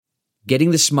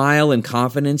Getting the smile and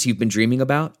confidence you've been dreaming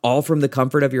about, all from the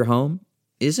comfort of your home,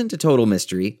 isn't a total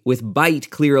mystery with Byte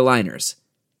clear aligners.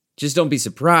 Just don't be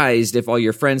surprised if all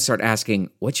your friends start asking,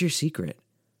 "What's your secret?"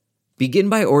 Begin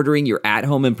by ordering your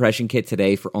at-home impression kit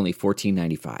today for only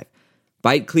 $14.95.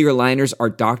 Byte clear aligners are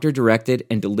doctor-directed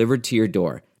and delivered to your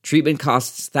door. Treatment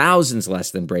costs thousands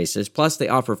less than braces, plus they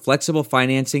offer flexible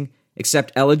financing,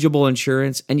 accept eligible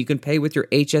insurance, and you can pay with your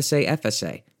HSA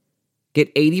FSA. Get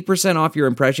 80% off your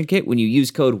impression kit when you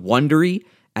use code WONDERY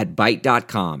at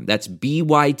Byte.com. That's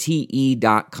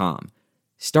BYTE.com.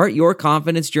 Start your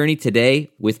confidence journey today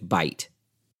with Byte.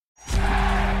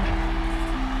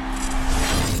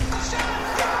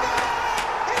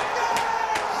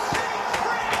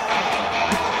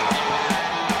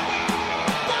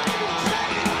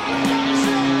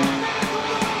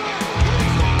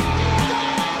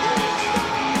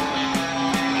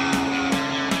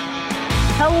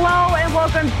 Hello and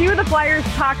welcome to the Flyers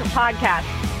Talk podcast.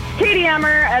 Katie Emmer,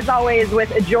 as always, with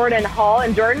Jordan Hall.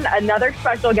 And Jordan, another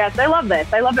special guest. I love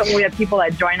this. I love it when we have people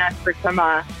that join us for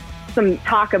some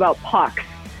talk about pucks.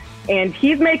 And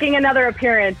he's making another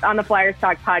appearance on the Flyers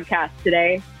Talk podcast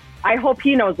today. I hope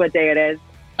he knows what day it is.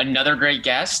 Another great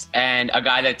guest and a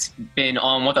guy that's been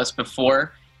on with us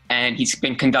before. And he's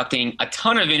been conducting a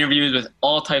ton of interviews with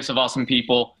all types of awesome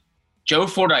people. Joe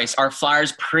Fordyce, our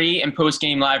Flyers pre- and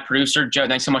post-game live producer. Joe,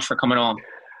 thanks so much for coming on.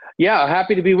 Yeah,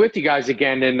 happy to be with you guys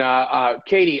again. And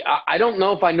Katie, I don't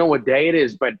know if I know what day it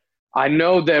is, but I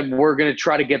know that we're going to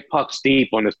try to get pucks deep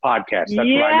on this podcast. That's what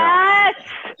I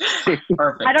know.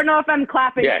 Perfect. I don't know if I'm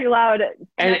clapping too loud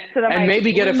next to the mic. And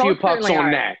maybe get a few pucks on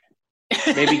net.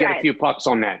 Maybe get a few pucks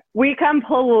on net. We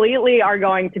completely are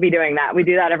going to be doing that. We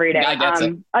do that every day.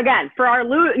 Again, for our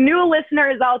new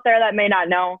listeners out there that may not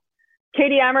know,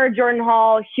 Katie Emmer, Jordan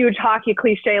Hall, huge hockey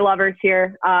cliche lovers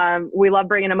here. We love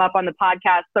bringing them up on the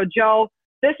podcast. So, Joe,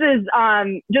 this is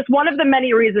just one of the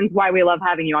many reasons why we love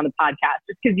having you on the podcast,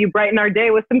 just because you brighten our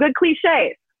day with some good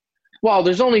cliches. Well,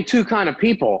 there's only two kind of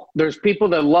people. There's people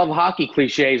that love hockey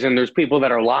cliches, and there's people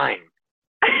that are lying,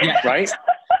 right?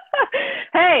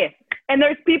 Hey, and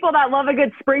there's people that love a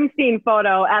good Springsteen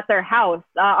photo at their house.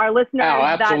 Our listeners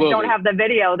that don't have the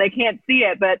video, they can't see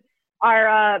it, but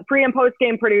our pre- and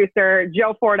post-game producer,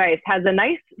 Joe Fordyce, has a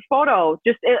nice photo.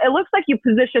 Just it looks like you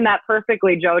positioned that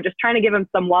perfectly, Joe. Just trying to give him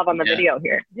some love on the video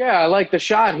here. Yeah, I like the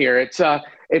shot here. It's a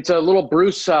little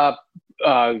Bruce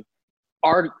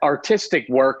artistic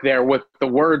work there with the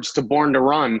words to Born to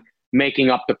Run making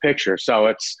up the picture. So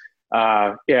it's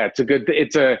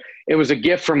it was a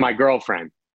gift from my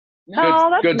girlfriend.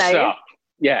 That's good nice. Stuff.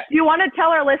 Yeah. Do you want to tell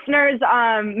our listeners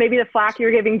maybe the flack you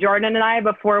were giving Jordan and I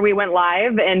before we went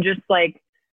live, and just like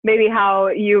maybe how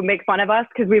you make fun of us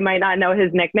because we might not know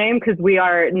his nickname because we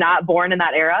are not born in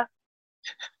that era?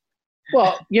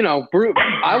 Well,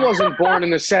 I wasn't born in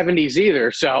the 70s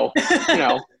either, so,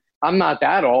 I'm not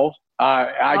that old.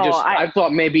 I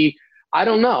thought maybe, I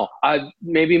don't know,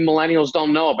 maybe millennials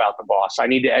don't know about the boss. I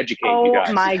need to educate you guys.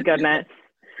 Oh, my goodness.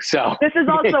 So this is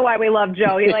also why we love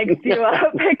Joe. He likes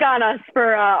to pick on us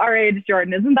for our age,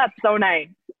 Jordan. Isn't that so nice?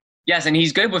 Yes, and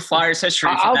he's good with Flyers history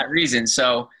for that reason.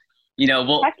 So,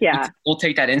 we'll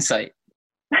take that insight.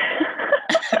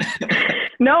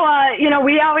 No,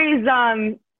 we always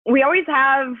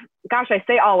have. Gosh, I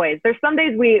say always. There's some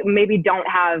days we maybe don't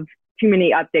have too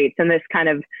many updates in this kind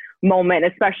of moment,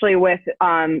 especially with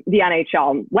the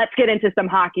NHL. Let's get into some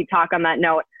hockey talk on that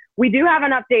note. We do have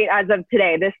an update as of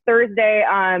today, this Thursday.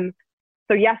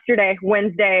 So yesterday,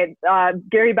 Wednesday,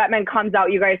 Gary Bettman comes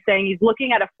out, you guys, saying he's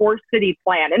looking at a 4-city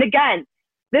plan. And again,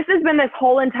 this has been this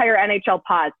whole entire NHL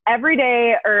pause. Every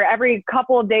day or every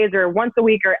couple of days or once a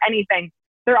week or anything,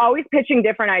 they're always pitching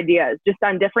different ideas just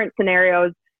on different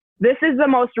scenarios. This is the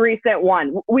most recent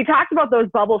one. We talked about those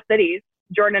bubble cities,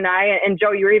 Jordan and I, and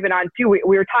Joe, you were even on too.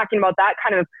 We were talking about that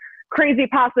kind of crazy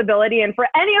possibility. And for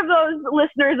any of those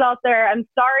listeners out there, I'm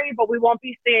sorry, but we won't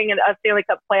be seeing a Stanley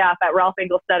Cup playoff at Ralph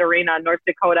Engelstad Arena in North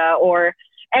Dakota or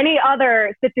any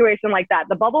other situation like that.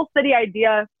 The bubble city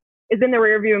idea is in the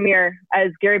rearview mirror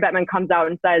as Gary Bettman comes out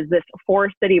and says this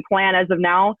 4-city plan as of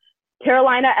now.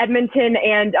 Carolina, Edmonton,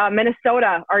 and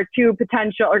Minnesota are two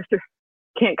potential, or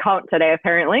can't count today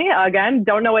apparently. Again,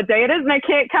 don't know what day it is and I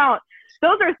can't count.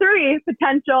 Those are 3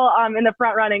 potential in the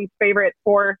front running favorites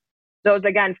for those,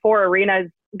 again, 4 arenas.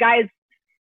 Guys,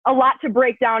 a lot to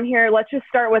break down here. Let's just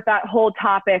start with that whole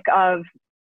topic of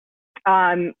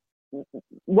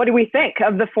what do we think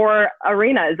of the 4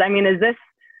 arenas? I mean, is this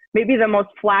maybe the most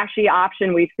flashy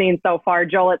option we've seen so far?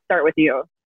 Joe, let's start with you.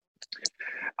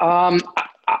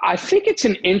 I think it's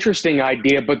an interesting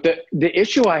idea, but the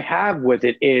issue I have with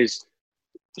it is,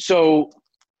 so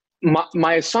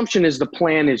my assumption is the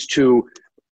plan is to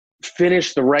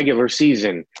finish the regular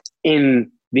season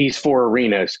in these 4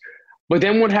 arenas. But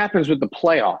then what happens with the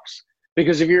playoffs?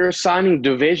 Because if you're assigning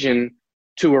division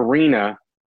to arena,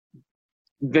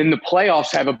 then the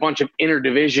playoffs have a bunch of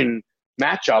interdivision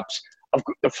matchups.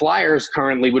 The Flyers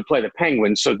currently would play the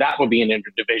Penguins, so that would be an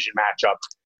interdivision matchup.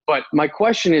 But my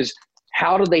question is,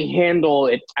 how do they handle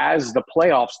it as the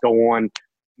playoffs go on?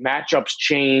 Matchups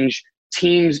change.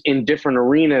 Teams in different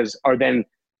arenas are then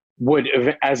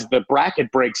as the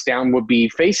bracket breaks down, would be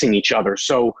facing each other.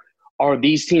 So are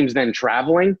these teams then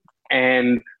traveling?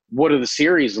 And what do the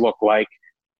series look like?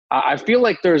 I feel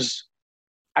like there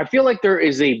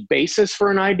is a basis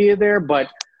for an idea there, but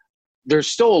there's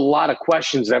still a lot of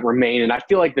questions that remain. And I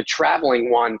feel like the traveling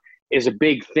one is a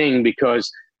big thing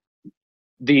because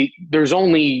there's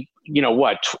only,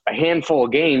 a handful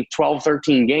of games, 12,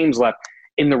 13 games left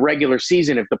in the regular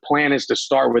season if the plan is to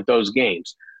start with those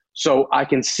games. So I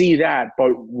can see that,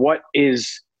 but what is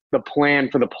the plan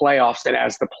for the playoffs and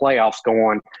as the playoffs go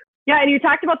on? Yeah, and you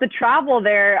talked about the travel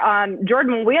there.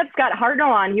 Jordan, when we had Scott Hartnell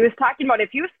on, he was talking about if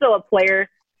he was still a player,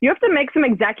 you have to make some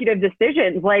executive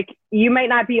decisions. Like you might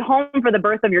not be home for the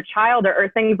birth of your child or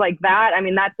things like that. I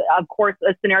mean, that's, of course,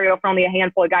 a scenario for only a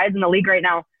handful of guys in the league right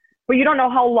now. But you don't know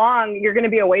how long you're going to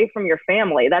be away from your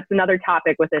family. That's another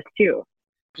topic with this too.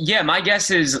 Yeah, my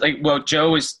guess is like what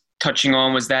Joe was touching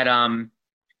on was that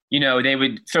they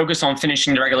would focus on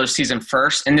finishing the regular season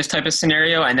first in this type of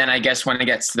scenario, and then I guess when it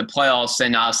gets to the playoffs,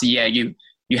 then obviously,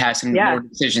 you have some more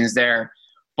decisions there.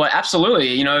 But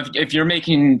absolutely, if you're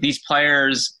making these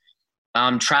players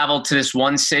travel to this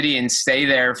one city and stay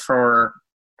there for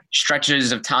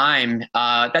stretches of time,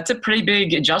 that's a pretty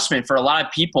big adjustment for a lot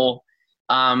of people.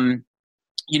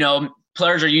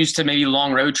 Players are used to maybe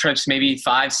long road trips, maybe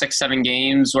 5, 6, 7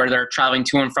 games where they're traveling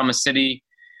to and from a city.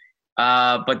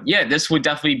 But yeah, this would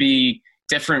definitely be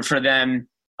different for them.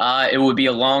 It would be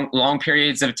a long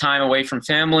periods of time away from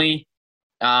family.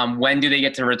 When do they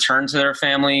get to return to their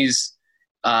families?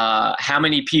 How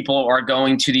many people are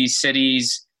going to these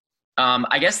cities?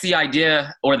 I guess the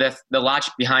idea or the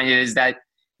logic behind it is that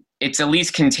it's at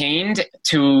least contained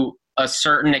to a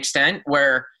certain extent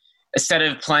where instead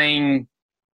of playing,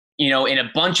 in a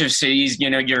bunch of cities,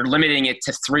 you're limiting it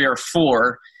to 3 or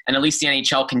 4. And at least the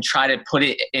NHL can try to put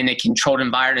it in a controlled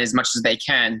environment as much as they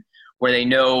can, where they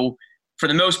know, for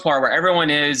the most part, where everyone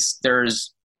is,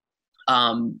 there's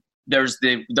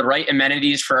the right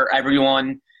amenities for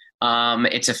everyone.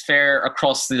 It's a fair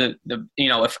across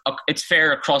it's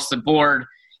fair across the board.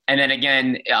 And then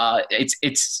again,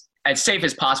 it's as safe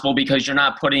as possible because you're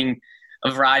not putting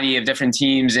a variety of different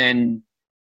teams in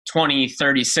 20,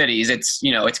 30 cities.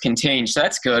 It's contained, so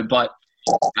that's good. But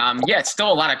it's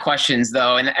still a lot of questions,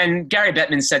 though. And Gary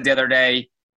Bettman said the other day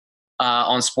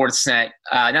on Sportsnet,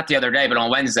 not the other day, but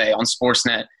on Wednesday on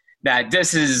Sportsnet, that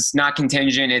this is not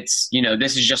contingent. It's,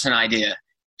 this is just an idea.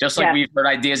 Just like we've heard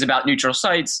ideas about neutral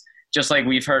sites, just like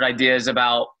we've heard ideas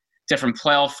about different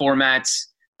playoff formats,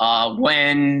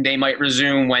 when they might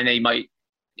resume, when they might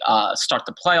start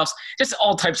the playoffs, just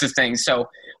all types of things. So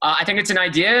I think it's an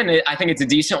idea, and I think it's a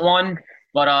decent one.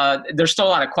 But there's still a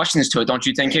lot of questions to it, don't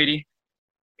you think, Katie?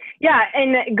 Yeah,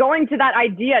 and going to that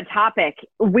idea topic,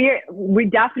 we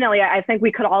definitely, I think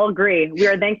we could all agree, we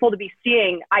are thankful to be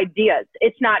seeing ideas.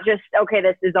 It's not just, okay,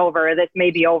 this is over, this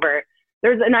may be over.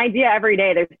 There's an idea every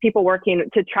day. There's people working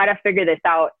to try to figure this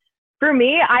out. For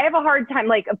me, I have a hard time.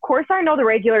 Like, of course, I know the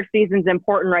regular season's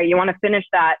important, right? You want to finish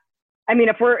that. I mean,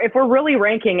 if we're really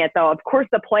ranking it, though, of course,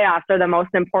 the playoffs are the most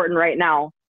important right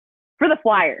now. For the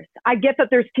Flyers, I get that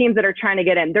there's teams that are trying to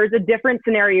get in. There's a different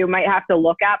scenario you might have to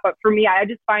look at. But for me, I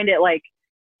just find it like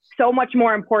so much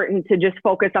more important to just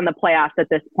focus on the playoffs at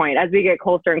this point as we get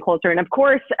closer and closer. And of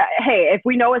course, hey, if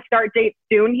we know a start date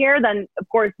soon here, then of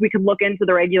course we could look into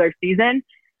the regular season.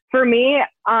 For me,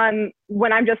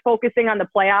 when I'm just focusing on the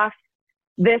playoffs,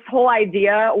 this whole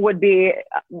idea would be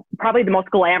probably the most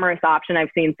glamorous option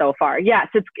I've seen so far. Yes,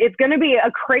 it's going to be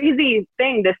a crazy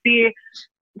thing to see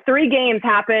 3 games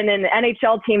happen and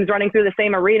NHL teams running through the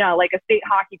same arena like a state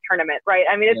hockey tournament, right?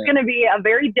 I mean, it's going to be a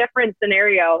very different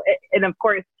scenario. And of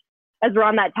course, as we're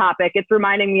on that topic, it's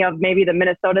reminding me of maybe the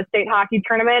Minnesota State Hockey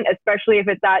Tournament, especially if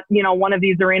it's at, one of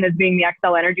these arenas being the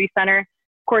Xcel Energy Center.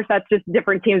 Of course, that's just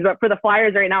different teams. But for the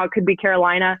Flyers right now, it could be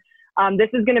Carolina. This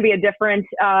is going to be a different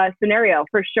scenario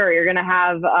for sure. You're going to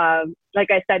have, like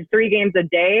I said, 3 games a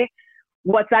day.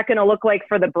 What's that going to look like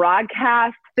for the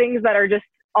broadcast? Things that are just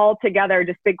all together,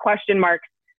 just big question marks.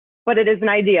 But it is an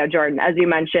idea, Jordan, as you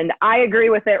mentioned. I agree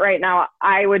with it right now.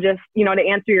 I would just, to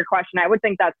answer your question, I would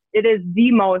think that it is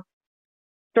the most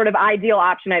sort of ideal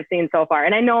option I've seen so far.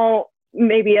 And I know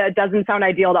maybe it doesn't sound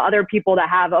ideal to other people that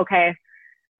have, okay,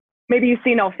 maybe you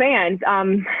see no fans,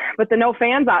 but the no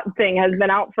fans thing has been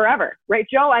out forever. Right,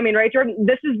 Joe? I mean, right, Jordan?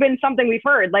 This has been something we've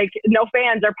heard, like no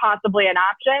fans are possibly an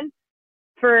option.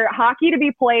 For hockey to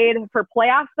be played, for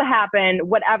playoffs to happen,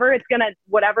 whatever it's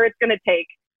gonna take,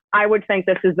 I would think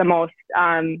this is the most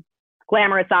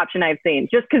glamorous option I've seen.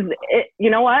 Just because, you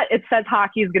know what? It says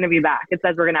hockey is going to be back. It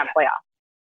says we're going to have playoffs.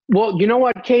 Well, you know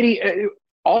what, Katie?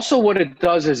 Also, what it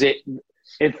does is it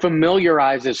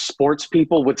familiarizes sports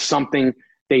people with something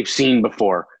they've seen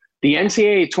before. The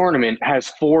NCAA tournament has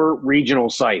 4 regional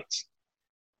sites.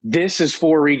 This is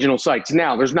 4 regional sites.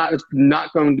 Now, there's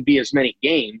not going to be as many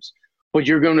games, but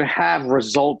you're going to have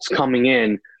results coming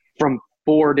in from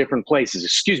 4 different places.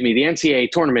 Excuse me, the NCAA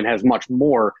tournament has much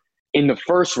more in the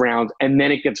first round, and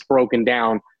then it gets broken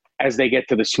down as they get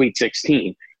to the Sweet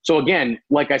 16. So again,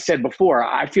 like I said before,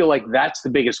 I feel like that's the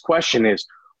biggest question is,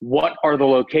 what are the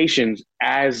locations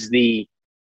as the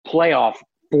playoff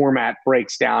format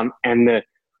breaks down and the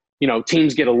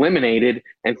teams get eliminated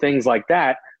and things like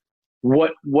that?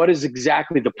 What is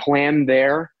exactly the plan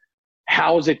there?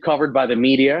 How is it covered by the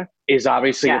media is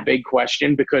obviously a big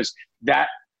question, because that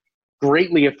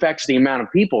greatly affects the amount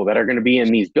of people that are going to be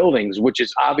in these buildings, which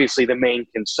is obviously the main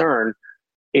concern,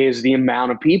 is the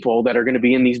amount of people that are going to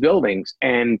be in these buildings.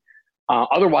 And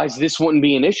otherwise, this wouldn't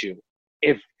be an issue.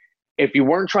 If you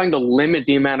weren't trying to limit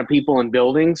the amount of people in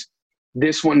buildings,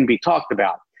 this wouldn't be talked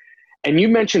about. And you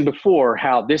mentioned before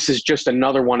how this is just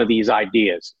another one of these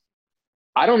ideas.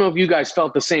 I don't know if you guys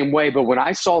felt the same way, but when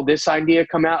I saw this idea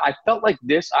come out, I felt like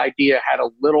this idea had a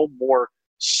little more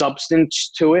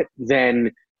substance to it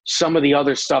than some of the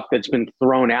other stuff that's been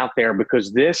thrown out there,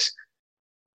 because this,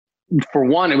 for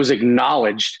one, it was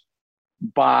acknowledged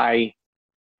by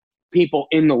people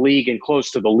in the league and close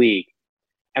to the league.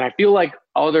 And I feel like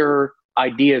other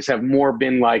ideas have more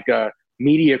been like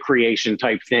media creation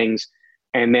type things,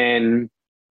 and then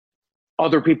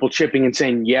other people chipping and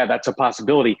saying, yeah, that's a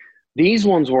possibility. These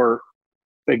ones were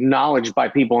acknowledged by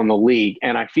people in the league,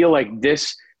 and I feel like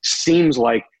this seems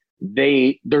like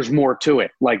there's more to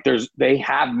it. Like they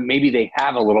have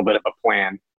a little bit of a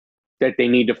plan that they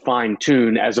need to fine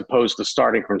tune as opposed to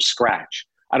starting from scratch.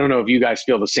 I don't know if you guys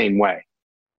feel the same way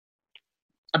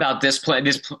about this plan,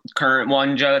 this current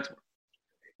one, Joe.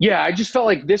 Yeah, I just felt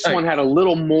like this one had a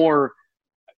little more.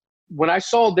 When I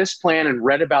saw this plan and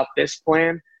read about this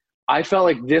plan, I felt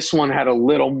like this one had a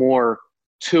little more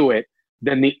to it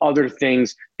than the other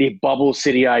things, the Bubble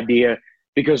City idea,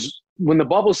 because when the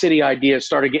Bubble City idea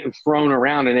started getting thrown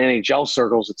around in NHL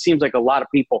circles, it seems like a lot of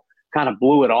people kind of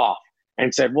blew it off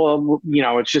and said, well,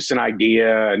 it's just an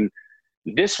idea. And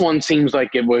this one seems like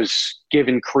it was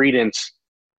given credence,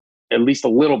 at least a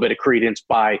little bit of credence,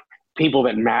 by people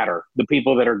that matter, the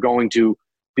people that are going to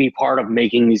be part of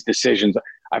making these decisions.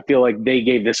 I feel like they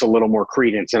gave this a little more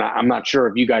credence, and I'm not sure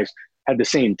if you guys had the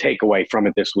same takeaway from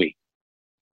it this week.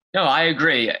 No, I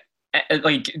agree.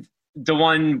 Like, the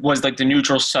one was like the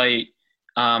neutral site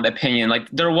opinion. Like,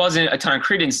 there wasn't a ton of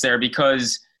credence there,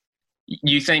 because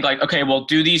you think like, okay, well,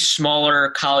 do these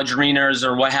smaller college arenas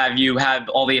or what have you have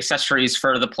all the accessories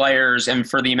for the players and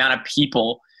for the amount of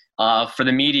people, for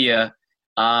the media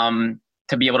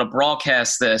to be able to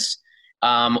broadcast this,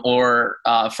 or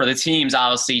for the teams,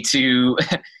 obviously, to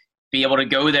be able to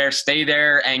go there, stay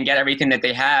there, and get everything that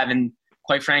they have. And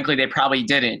quite frankly, they probably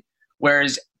didn't.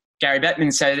 Whereas Gary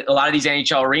Bettman said a lot of these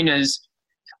NHL arenas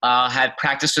have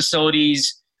practice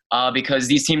facilities because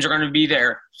these teams are going to be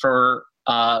there for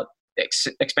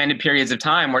expanded periods of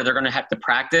time where they're going to have to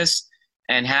practice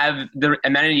and have the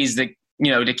amenities that,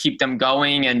 to keep them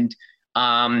going and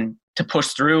to push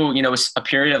through, a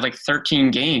period of like 13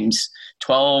 games,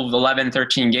 12, 11,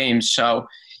 13 games. So,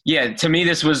 yeah, to me,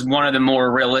 this was one of the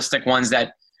more realistic ones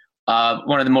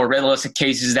one of the more realistic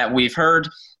cases that we've heard.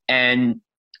 And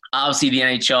obviously the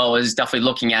NHL is definitely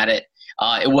looking at it.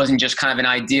 It wasn't just kind of an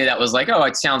idea that was like, oh,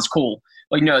 it sounds cool.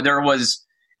 Like, no, there was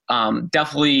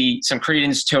definitely some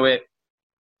credence to it.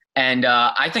 And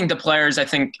I think the players,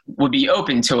 would be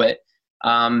open to it.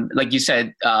 Like you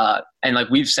said, and like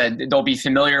we've said, they'll be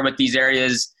familiar with these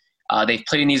areas. They've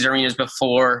played in these arenas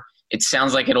before. It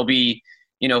sounds like it'll be,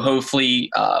 hopefully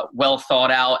well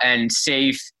thought out and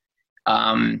safe.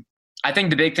 I think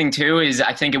the big thing too is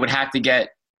I think it would have to get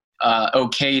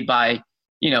okayed by,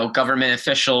 government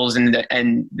officials and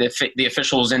the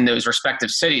officials in those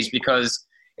respective cities, because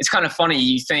it's kind of funny.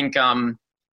 You think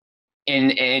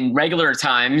in regular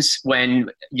times when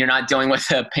you're not dealing with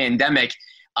a pandemic,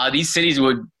 these cities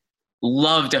would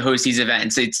love to host these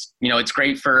events. It's, it's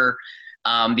great for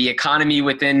the economy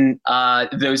within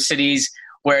those cities.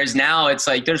 Whereas now it's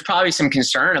like there's probably some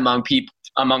concern among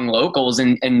among locals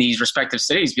in these respective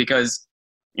cities, because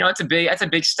that's a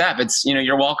big step. It's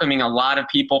you're welcoming a lot of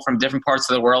people from different parts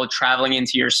of the world traveling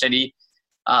into your city.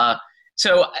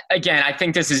 So again, I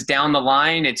think this is down the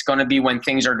line. It's going to be when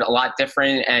things are a lot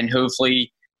different, and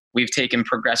hopefully we've taken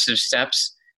progressive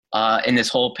steps in this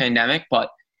whole pandemic. But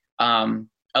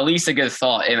at least a good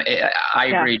thought. I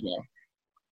agree, Joe.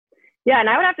 Yeah, and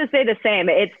I would have to say the same.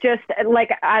 It's just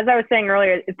like, as I was saying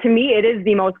earlier, to me, it is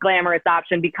the most glamorous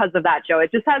option because of that, Joe.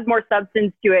 It just has more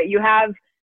substance to it. You have,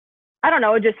 I don't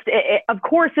know, of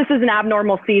course, this is an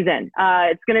abnormal season.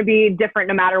 It's going to be different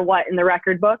no matter what in the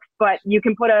record books, but you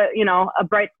can put a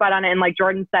bright spot on it. And like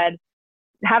Jordan said,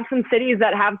 have some cities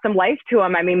that have some life to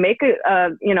them. I mean, make a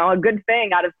good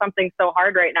thing out of something so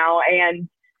hard right now. And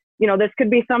this could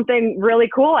be something really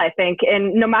cool, I think.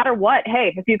 And no matter what,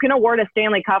 hey, if you can award a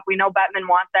Stanley Cup, we know Bettman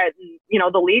wants that,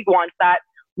 and, the league wants that.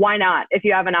 Why not? If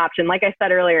you have an option, like I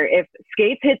said earlier, if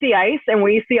skates hit the ice and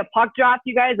we see a puck drop,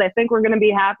 you guys, I think we're going to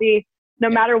be happy no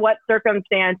matter what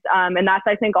circumstance. And that's,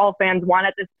 I think, all fans want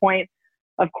at this point.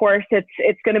 Of course,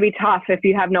 it's going to be tough if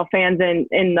you have no fans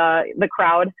in the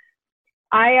crowd.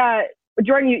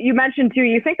 Jordan, you mentioned too,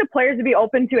 you think the players would be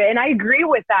open to it. And I agree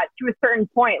with that to a certain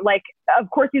point. Like, of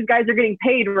course, these guys are getting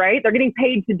paid, right? They're getting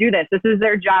paid to do this. This is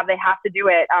their job. They have to do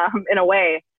it in a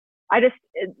way.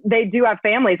 They do have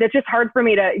families. It's just hard for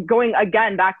me going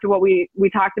again back to what we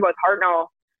talked about with Hartnell.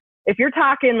 If you're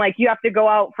talking like you have to go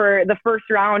out for the first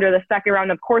round or the second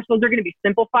round, of course, those are going to be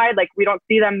simplified. Like, we don't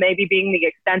see them maybe being the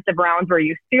extensive rounds we're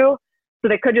used to. So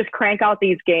they could just crank out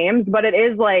these games. But it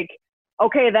is like,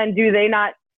 okay, then do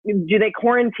they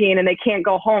quarantine and they can't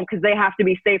go home because they have to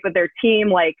be safe with their team?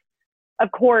 Like,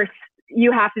 of course,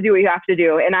 you have to do what you have to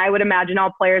do. And I would imagine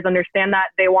all players understand that.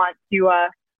 They want to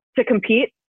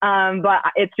compete. But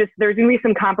it's just, there's going to be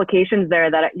some complications there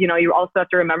that, you also have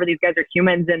to remember these guys are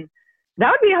humans, and that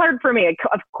would be hard for me.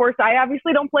 Of course, I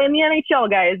obviously don't play in the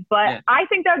NHL, guys, but yeah. I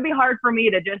think that would be hard for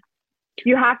me to just,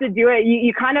 you have to do it.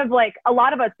 You kind of like, a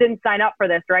lot of us didn't sign up for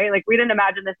this, right? Like, we didn't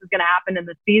imagine this was going to happen in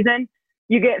the season.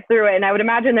 You get through it. And I would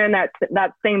imagine they're in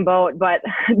that same boat, but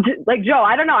like Joe,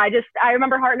 I don't know. I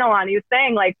remember Hartnell on, he was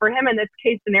saying like, for him in this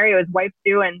case scenario, his wife's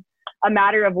due in a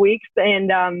matter of weeks.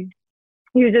 And,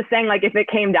 he was just saying, like, if it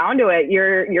came down to it,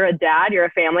 you're a dad, you're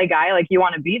a family guy, like, you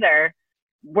want to be there.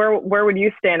 Where would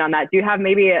you stand on that? Do you have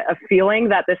maybe a feeling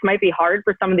that this might be hard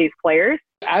for some of these players?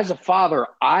 As a father,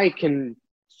 I can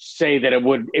say that it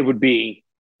would be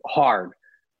hard.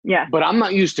 Yeah. But I'm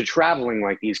not used to traveling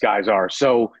like these guys are.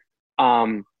 So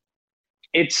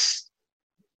it's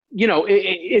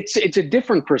a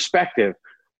different perspective.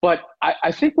 But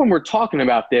I think when we're talking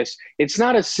about this, it's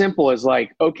not as simple as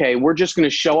like, okay, we're just going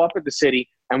to show up at the city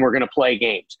and we're going to play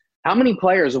games. How many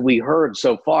players have we heard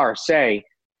so far say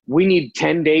we need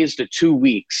 10 days to 2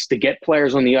 weeks to get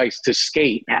players on the ice to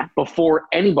skate before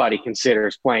anybody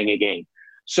considers playing a game?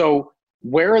 So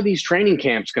where are these training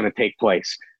camps going to take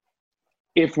place?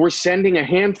 If we're sending a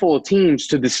handful of teams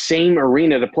to the same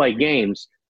arena to play games,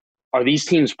 are these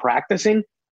teams practicing?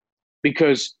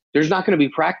 Because there's not going to be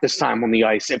practice time on the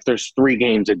ice if there's 3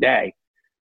 games a day.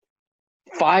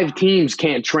 5 teams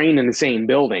can't train in the same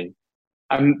building.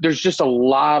 There's just a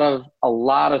lot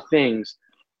of things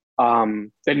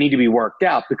that need to be worked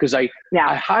out, because I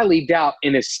highly doubt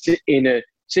in a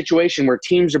situation where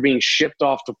teams are being shipped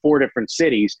off to 4 different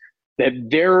cities that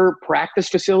their practice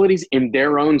facilities in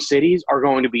their own cities are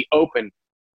going to be open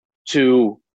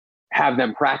to have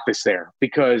them practice there.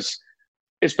 Because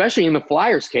especially in the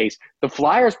Flyers case, the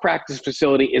Flyers practice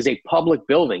facility is a public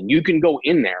building. You can go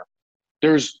in there.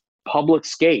 There's public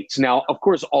skates. Now, of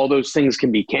course, all those things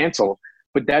can be canceled,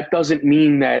 but that doesn't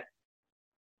mean that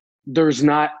there's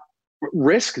not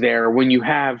risk there when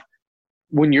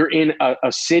you're in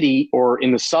a city or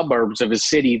in the suburbs of a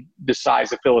city the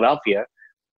size of Philadelphia,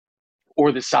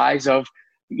 or the size of,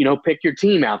 pick your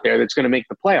team out there that's going to make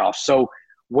the playoffs. So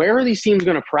where are these teams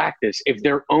going to practice if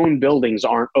their own buildings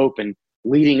aren't open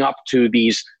leading up to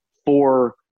these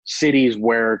 4 cities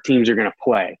where teams are going to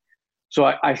play? So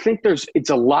I think it's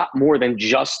a lot more than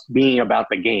just being about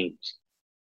the games.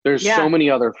 There's so many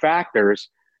other factors.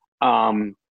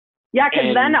 Because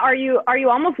then are you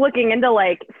almost looking into,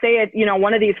 like, say it's,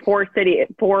 one of these 4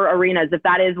 arenas, if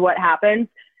that is what happens,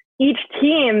 each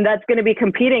team that's going to be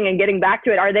competing and getting back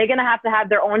to it, are they going to have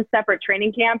their own separate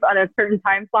training camp on a certain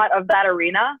time slot of that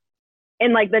arena?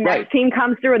 And like the next team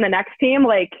comes through and the next team,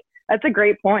 like, that's a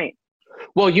great point.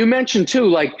 Well, you mentioned too,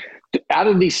 like, out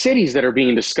of these cities that are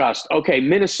being discussed, okay,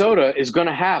 Minnesota is going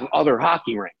to have other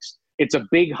hockey rinks. It's a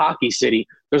big hockey city.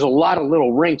 There's a lot of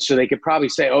little rinks, so they could probably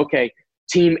say, okay,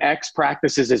 Team X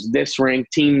practices at this rink,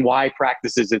 Team Y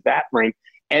practices at that rink.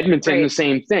 Edmonton, the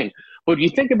same thing. But you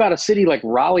think about a city like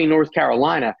Raleigh, North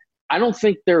Carolina, I don't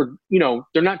think they're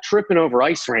not tripping over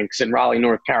ice rinks in Raleigh,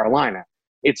 North Carolina.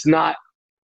 It's not,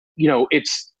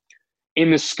 it's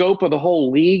in the scope of the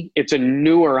whole league, it's a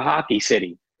newer hockey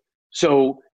city.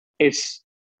 So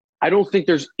I don't think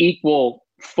there's equal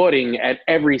footing at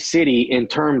every city in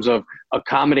terms of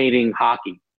accommodating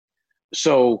hockey.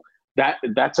 So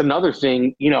that's another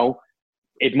thing,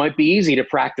 it might be easy to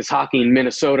practice hockey in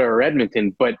Minnesota or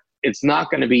Edmonton, but it's not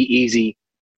going to be easy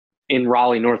in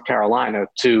Raleigh, North Carolina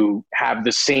to have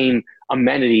the same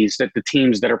amenities that the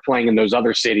teams that are playing in those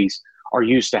other cities are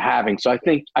used to having. So I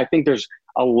think there's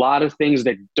a lot of things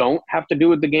that don't have to do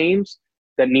with the games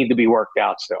that need to be worked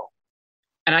out still.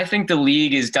 And I think the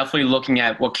league is definitely looking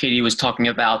at what Katie was talking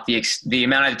about, the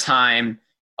amount of time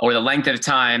or the length of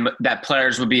time that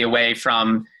players would be away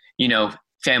from,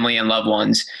 family and loved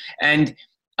ones. And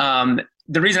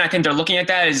the reason I think they're looking at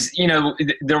that is,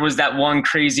 there was that one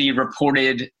crazy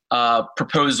reported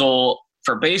proposal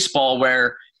for baseball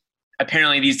where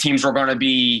apparently these teams were going to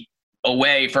be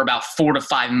away for about 4 to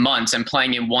 5 months and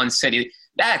playing in one city.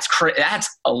 That's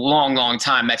a long, long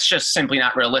time. That's just simply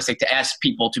not realistic to ask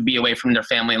people to be away from their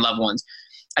family and loved ones.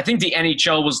 I think the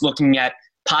NHL was looking at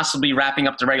possibly wrapping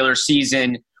up the regular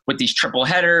season with these triple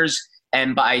headers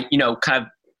and by, kind of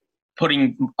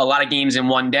putting a lot of games in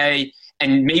one day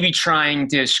and maybe trying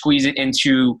to squeeze it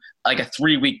into like a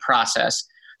 3-week process.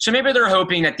 So maybe they're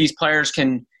hoping that these players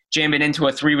can jam it into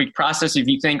a 3-week process. If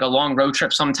you think a long road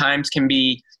trip sometimes can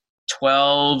be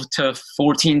 12 to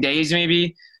 14 days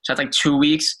maybe. So that's like 2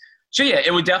 weeks. So yeah,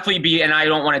 it would definitely be, and I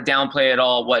don't want to downplay at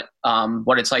all what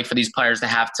it's like for these players to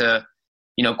have to,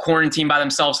 quarantine by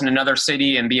themselves in another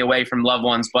city and be away from loved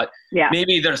ones. But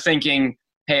maybe they're thinking,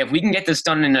 hey, if we can get this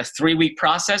done in a 3-week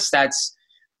process, that's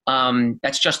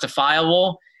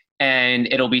justifiable and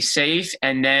it'll be safe.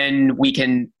 And then we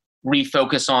can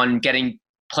refocus on getting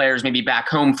players maybe back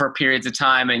home for periods of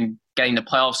time and getting the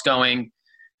playoffs going.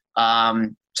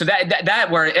 So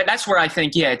that's where I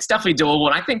think, it's definitely doable.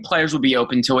 And I think players would be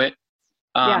open to it.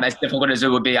 As difficult as it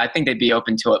would be, I think they'd be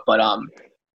open to it. But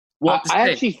I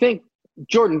actually think,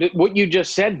 Jordan, what you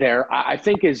just said there, I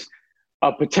think is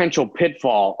a potential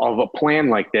pitfall of a plan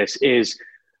like this is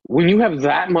when you have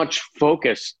that much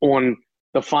focus on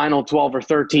the final 12 or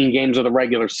 13 games of the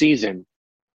regular season,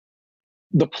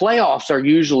 the playoffs are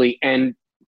usually, and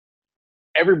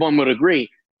everyone would agree,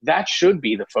 that should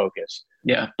be the focus.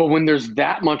 Yeah. But when there's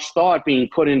that much thought being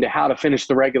put into how to finish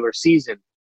the regular season,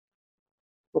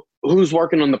 who's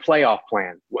working on the playoff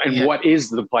plan? And what is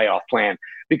the playoff plan?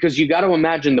 Because you got to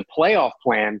imagine the playoff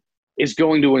plan is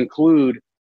going to include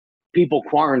people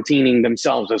quarantining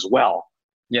themselves as well.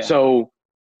 Yeah. So,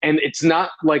 and it's not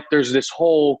like there's this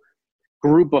whole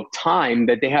group of time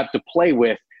that they have to play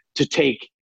with to take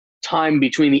time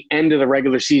between the end of the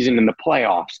regular season and the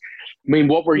playoffs. I mean,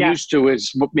 what we're used to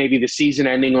is maybe the season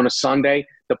ending on a Sunday,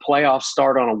 the playoffs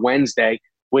start on a Wednesday,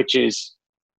 which is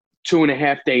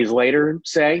 2.5 days later,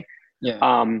 say.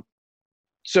 Yeah.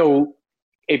 So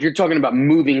if you're talking about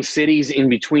moving cities in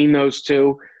between those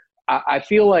two, I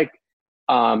feel like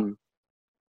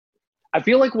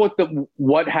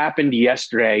what happened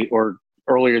yesterday or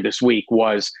earlier this week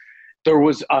was there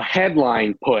was a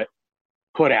headline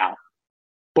put out,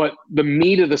 but the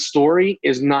meat of the story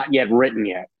is not yet written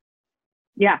yet.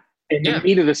 Yeah. And the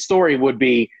meat of the story would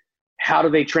be, how do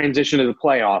they transition to the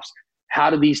playoffs? How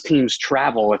do these teams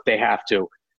travel if they have to?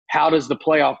 How does the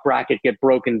playoff bracket get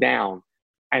broken down?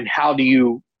 And how do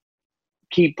you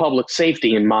keep public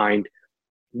safety in mind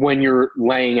when you're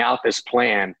laying out this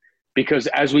plan? Because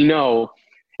as we know,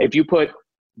 if you put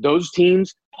those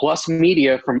teams plus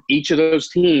media from each of those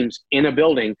teams in a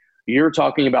building, you're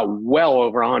talking about well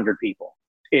over 100 people.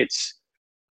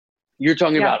 You're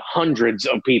talking about hundreds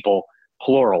of people,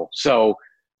 plural. So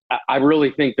I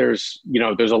really think there's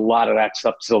a lot of that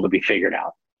stuff still to be figured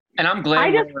out. And I'm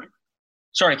glad.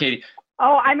 Sorry, Katie.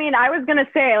 Oh, I mean, I was going to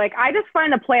say, I just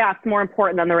find the playoffs more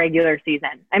important than the regular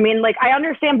season. I mean, I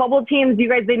understand bubble teams, you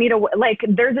guys, they need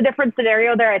there's a different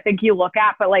scenario there I think you look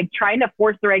at, but trying to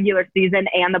force the regular season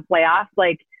and the playoffs,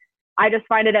 I just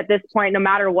find it at this point, no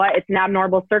matter what, it's an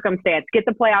abnormal circumstance. Get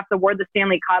the playoffs, award the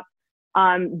Stanley Cup.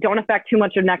 Don't affect too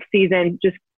much of next season.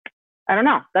 Just, I don't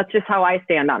know. That's just how I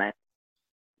stand on it.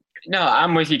 No,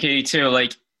 I'm with you, Katie, too.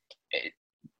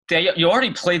 You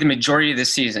already played the majority of the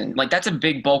season. That's a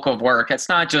big bulk of work. It's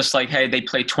not just hey, they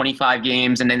play 25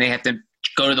 games and then they have to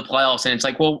go to the playoffs. And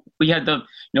it's well, we had the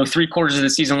 3/4 of the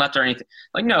season left or anything.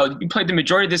 No, you played the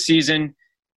majority of the season,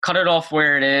 cut it off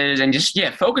where it is, and just,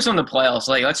 focus on the playoffs.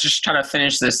 Let's just try to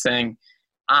finish this thing.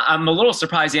 I'm a little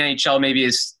surprised the NHL maybe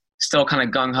is still kind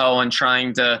of gung-ho on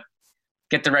trying to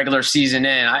get the regular season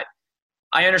in.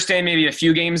 I understand maybe a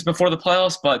few games before the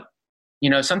playoffs, but a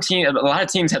lot of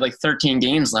teams had like 13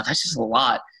 games left. That's just a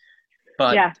lot.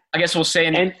 But yeah. I guess we'll say,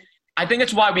 and I think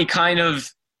that's why we kind of,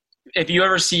 if you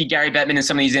ever see Gary Bettman in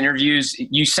some of these interviews,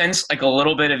 you sense like a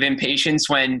little bit of impatience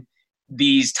when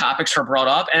these topics are brought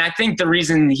up. And I think the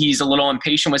reason he's a little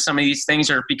impatient with some of these things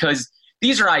are because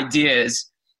these are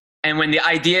ideas. And when the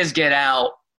ideas get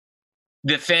out,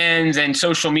 the fans and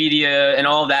social media and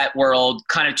all that world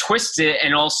kind of twists it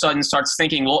and all of a sudden starts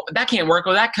thinking, well, that can't work.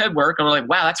 Well, that could work. And we're like,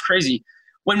 wow, that's crazy.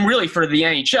 When really for the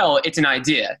NHL, it's an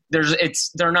idea.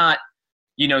 They're not,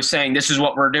 saying this is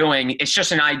what we're doing. It's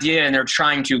just an idea and they're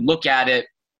trying to look at it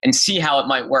and see how it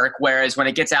might work. Whereas when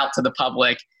it gets out to the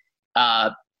public,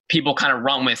 people kind of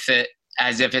run with it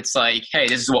as if it's like, hey,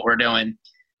 this is what we're doing.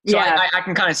 So yeah. I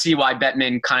can kind of see why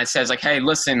Bettman kind of says like, hey,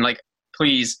 listen, like,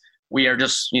 please, we are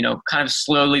just, kind of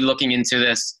slowly looking into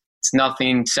this. It's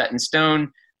nothing set in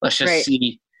stone. Let's just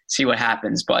see what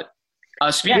happens. But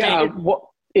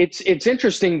it's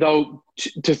interesting though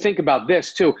to think about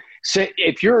this too. So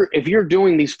if you're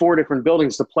doing these 4 different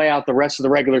buildings to play out the rest of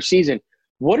the regular season,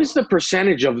 what is the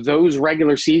percentage of those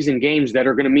regular season games that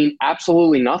are going to mean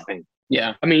absolutely nothing?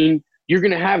 Yeah. I mean, you're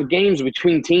going to have games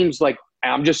between teams like,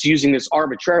 I'm just using this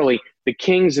arbitrarily, the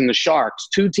Kings and the Sharks,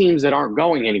 2 teams that aren't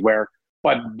going anywhere,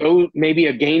 but those maybe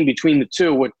a game between the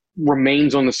 2 what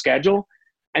remains on the schedule.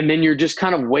 And then you're just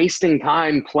kind of wasting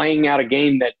time playing out a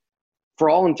game that for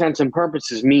all intents and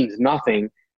purposes means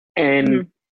nothing. And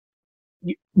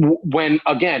when,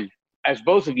 again, as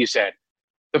both of you said,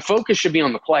 the focus should be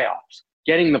on the playoffs,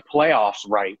 getting the playoffs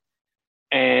right.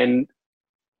 And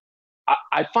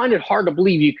I find it hard to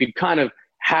believe you could kind of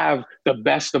have the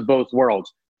best of both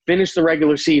worlds, finish the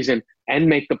regular season and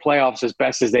make the playoffs as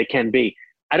best as they can be.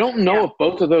 I don't know if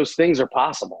both of those things are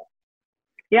possible.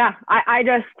 Yeah, I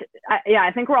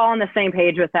think we're all on the same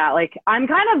page with that. Like, I'm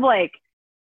kind of like,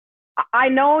 I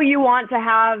know you want to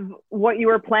have what you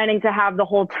were planning to have the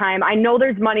whole time. I know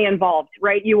there's money involved,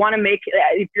 right? You want to make,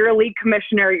 if you're a league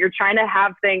commissioner, you're trying to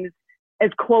have things as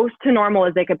close to normal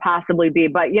as they could possibly be.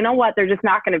 But you know what? They're just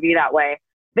not going to be that way.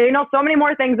 They know so many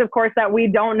more things, of course, that we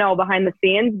don't know behind the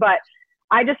scenes. But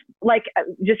I just like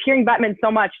just hearing Bettman so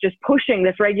much, just pushing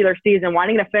this regular season,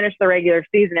 wanting to finish the regular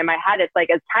season in my head. It's like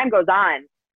as time goes on,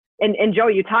 and Joe,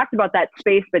 you talked about that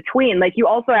space between, like you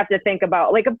also have to think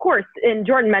about, like, of course, and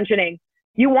Jordan mentioning,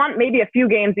 you want maybe a few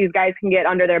games these guys can get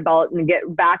under their belt and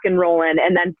get back and rolling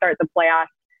and then start the playoffs.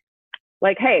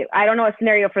 Like, hey, I don't know a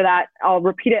scenario for that. I'll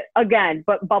repeat it again,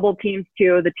 but bubble teams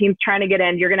too. The teams trying to get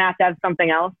in, you're going to have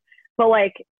something else. But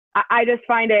like, I just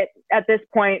find it at this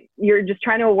point, you're just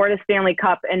trying to award a Stanley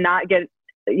Cup and not get,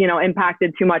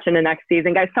 impacted too much in the next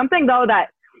season. Guys, something though that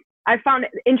I found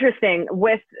interesting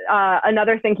with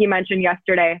another thing he mentioned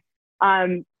yesterday. I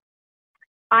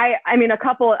mean,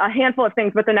 a handful of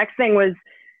things, but the next thing was,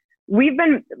 we've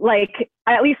been like,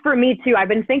 at least for me too, I've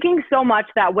been thinking so much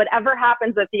that whatever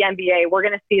happens with the NBA, we're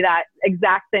going to see that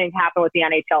exact thing happen with the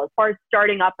NHL as far as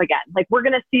starting up again. Like, we're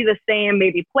going to see the same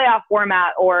maybe playoff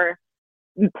format or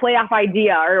playoff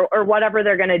idea or whatever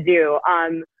they're going to do.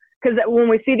 Because when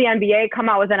we see the NBA come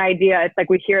out with an idea, it's like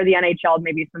we hear the NHL,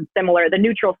 maybe some similar, the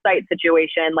neutral site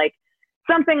situation, like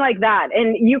something like that.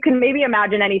 And you can maybe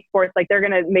imagine any sports, like they're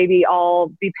going to maybe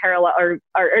all be parallel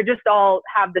or just all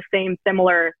have the same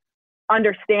similar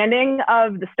understanding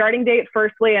of the starting date,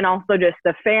 firstly, and also just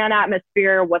the fan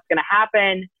atmosphere, what's going to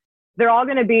happen. They're all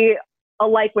going to be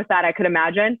alike with that, I could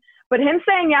imagine. But him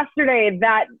saying yesterday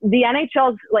that the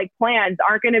NHL's like plans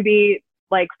aren't going to be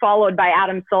like followed by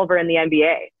Adam Silver in the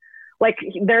NBA. Like,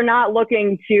 they're not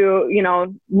looking to,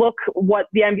 look what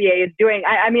the NBA is doing.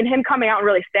 I mean, him coming out and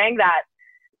really saying that,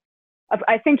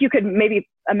 I think you could maybe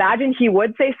imagine he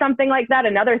would say something like that.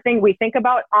 Another thing we think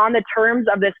about on the terms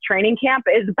of this training camp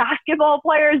is basketball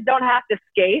players don't have to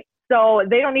skate. So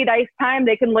they don't need ice time.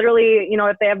 They can literally,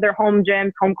 if they have their home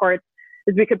gyms, home courts,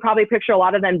 as we could probably picture a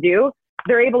lot of them do,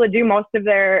 they're able to do most of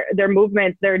their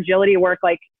movements, their agility work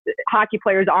like hockey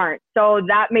players aren't. So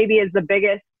that maybe is the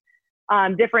biggest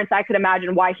difference I could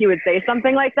imagine why he would say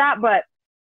something like that. But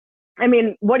I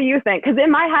mean, what do you think? Because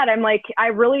in my head, I'm like, I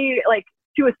really like,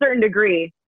 to a certain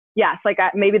degree, yes, like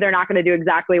maybe they're not going to do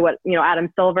exactly what, Adam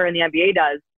Silver in the NBA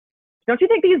does. Don't you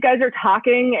think these guys are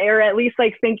talking or at least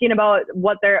like thinking about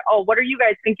what are you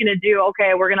guys thinking to do?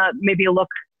 Okay, we're going to maybe look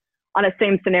on a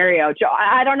same scenario.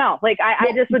 I don't know. Like,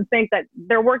 I just would think that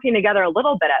they're working together a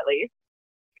little bit at least.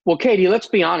 Well, Katie, let's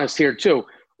be honest here too.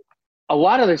 A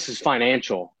lot of this is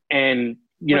financial. And,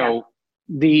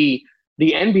 the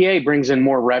NBA brings in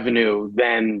more revenue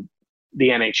than the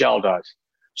NHL does.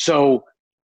 So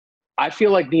I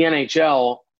feel like the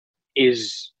NHL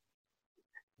is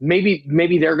maybe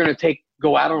they're going to take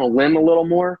go out on a limb a little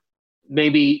more,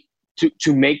 maybe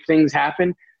to make things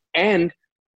happen. And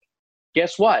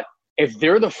guess what? If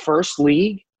they're the first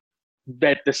league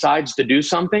that decides to do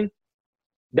something,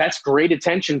 that's great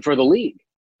attention for the league.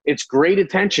 It's great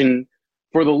attention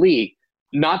for the league.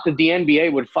 Not that the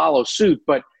NBA would follow suit,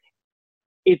 but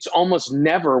it's almost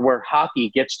never where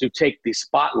hockey gets to take the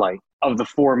spotlight of the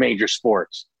four major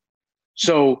sports.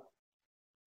 So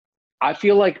I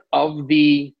feel like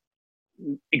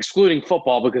excluding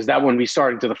football, because that wouldn't be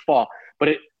starting to the fall, but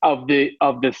of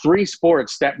the three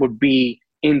sports that would be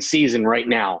in season right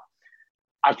now,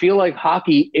 I feel like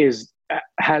hockey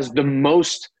has the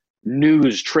most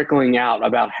news trickling out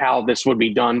about how this would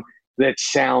be done that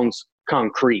sounds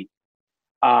concrete.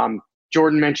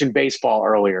 Jordan mentioned baseball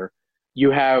earlier.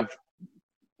 You have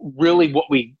really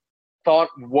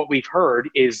what we've heard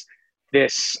is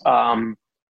this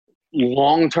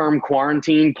long-term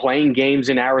quarantine, playing games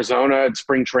in Arizona at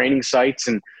spring training sites.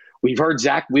 And we've heard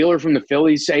Zach Wheeler from the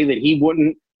Phillies say that he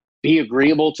wouldn't be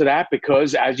agreeable to that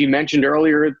because, as you mentioned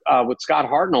earlier, with Scott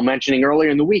Hartnell mentioning earlier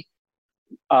in the week,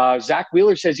 Zach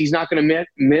Wheeler says he's not going to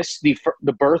miss the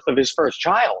birth of his first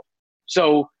child.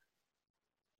 So,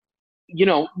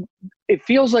 it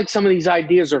feels like some of these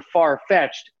ideas are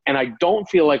far-fetched, and I don't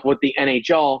feel like what the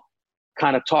NHL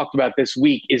kind of talked about this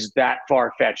week is that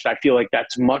far-fetched. I feel like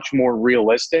that's much more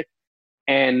realistic,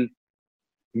 and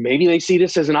maybe they see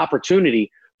this as an opportunity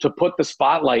to put the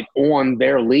spotlight on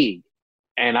their league,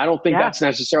 and I don't think that's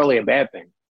necessarily a bad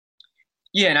thing.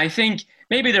 Yeah, and I think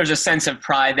maybe there's a sense of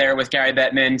pride there with Gary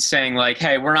Bettman saying, like,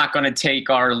 hey, we're not going to take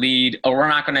our lead, or we're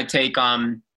not going to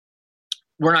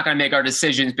make our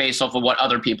decisions based off of what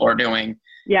other people are doing.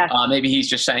 Yeah. Maybe he's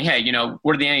just saying, hey,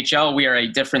 we're the NHL. We are a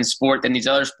different sport than these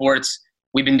other sports.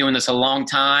 We've been doing this a long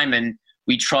time, and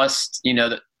we trust,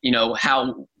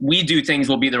 how we do things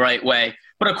will be the right way.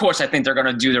 But of course, I think they're going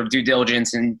to do their due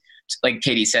diligence and, like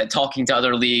Katie said, talking to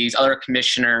other leagues, other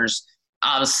commissioners,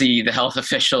 obviously the health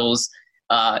officials.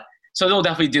 So they'll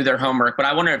definitely do their homework. But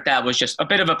I wonder if that was just a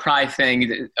bit of a pride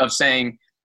thing of saying,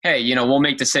 hey, we'll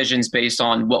make decisions based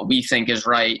on what we think is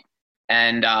right.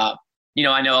 And, I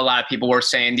know a lot of people were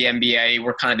saying the NBA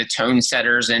were kind of the tone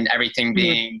setters and everything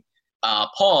being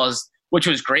paused, which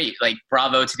was great. Like,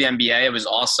 bravo to the NBA. It was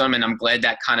awesome. And I'm glad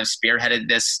that kind of spearheaded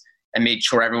this and made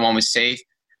sure everyone was safe.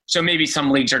 So maybe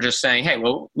some leagues are just saying, hey,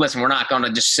 well, listen, we're not going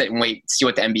to just sit and wait and see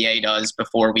what the NBA does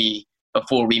before we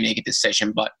make a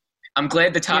decision. But I'm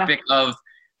glad the topic of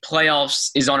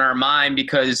playoffs is on our mind,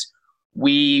 because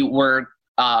we were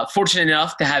fortunate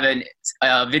enough to have a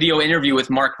video interview with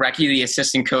Mark Recchi, the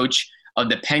assistant coach of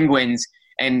the Penguins.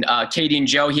 And Katie and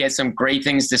Joe, he had some great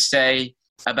things to say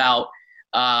about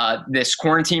this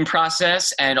quarantine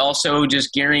process and also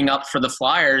just gearing up for the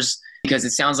Flyers, because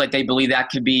it sounds like they believe that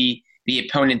could be the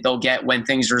opponent they'll get when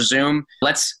things resume.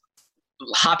 Let's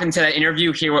hop into that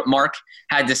interview, hear what Mark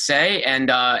had to say, and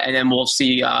then we'll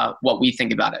see what we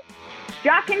think about it.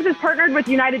 DraftKings has partnered with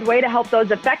United Way to help those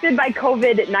affected by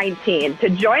COVID-19. To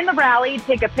join the rally,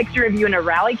 take a picture of you in a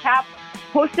rally cap,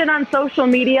 post it on social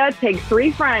media, tag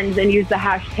 3 friends, and use the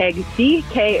hashtag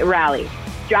DKRally.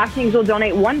 DraftKings will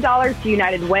donate $1 to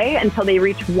United Way until they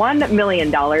reach $1 million.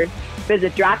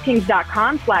 Visit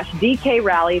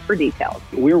DraftKings.com/DKRally for details.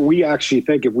 We actually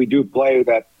think if we do play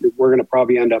that we're going to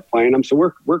probably end up playing them. So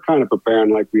we're kind of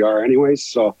preparing like we are anyways.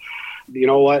 So you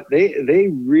know what? They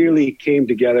really came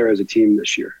together as a team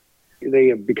this year. They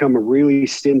have become a really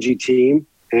stingy team.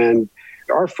 And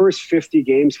our first 50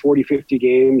 games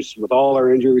with all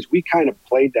our injuries, we kind of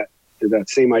played that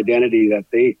same identity that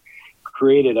they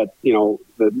created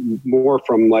more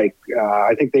from I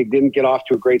think they didn't get off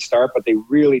to a great start, but they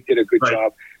really did a good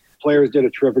job. Players did a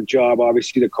terrific job.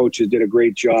 Obviously the coaches did a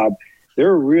great job.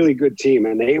 They're a really good team,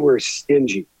 and they were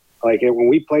stingy. Like when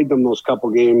we played them those couple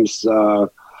games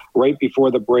right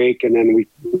before the break, and then we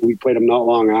played them not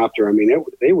long after. I mean,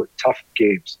 they were tough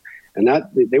games, and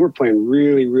that they were playing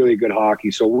really, really good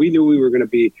hockey. So we knew we were going to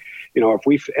be, if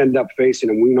we end up facing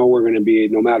them, we know we're going to be,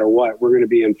 no matter what, we're going to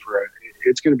be in for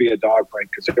it's going to be a dogfight,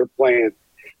 because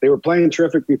they were playing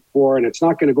terrific before, and it's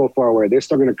not going to go far away. They're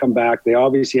still going to come back. They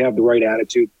obviously have the right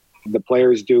attitude. The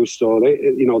players do. So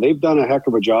they've done a heck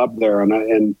of a job there,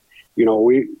 and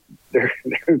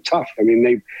they're tough. I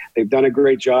mean, they've done a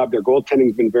great job. Their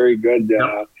goaltending's been very good.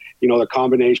 Yep. The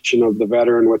combination of the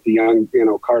veteran with the young,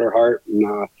 Carter Hart,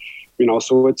 and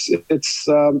so it's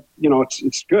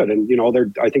good. And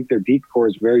I think their deep core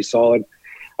is very solid.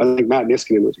 I think Matt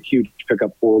Niskanen was a huge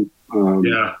pickup for him. I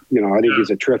think he's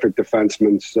a terrific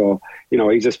defenseman. So,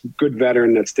 he's a good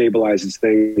veteran that stabilizes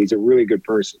things. He's a really good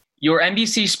person. Your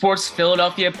NBC Sports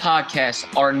Philadelphia podcasts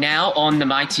are now on the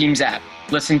My Teams app.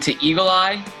 Listen to Eagle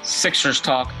Eye, Sixers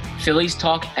Talk, Phillies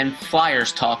Talk, and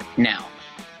Flyers Talk now.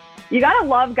 You got to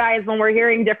love, guys, when we're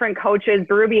hearing different coaches.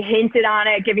 Berube hinted on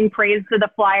it, giving praise to the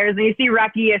Flyers. And you see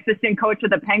Recchi, assistant coach of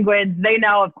the Penguins. They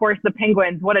know, of course, the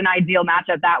Penguins, what an ideal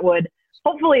matchup that would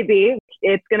hopefully be.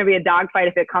 It's going to be a dogfight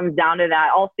if it comes down to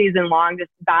that all season long,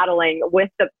 just battling with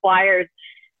the Flyers.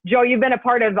 Joe, you've been a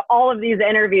part of all of these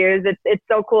interviews. It's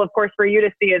so cool, of course, for you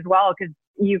to see as well, because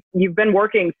you've been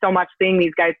working so much seeing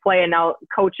these guys play and now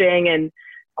coaching. And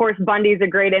of course, Bundy's a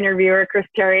great interviewer, Chris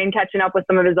Therien, catching up with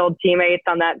some of his old teammates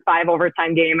on that 5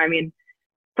 overtime game. I mean,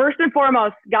 first and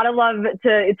foremost, got to love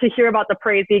to hear about the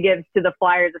praise he gives to the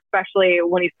Flyers, especially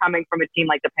when he's coming from a team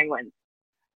like the Penguins.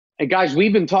 And guys,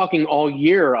 we've been talking all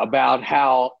year about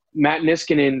how Matt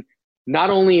Niskanen,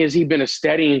 not only has he been a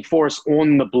steadying force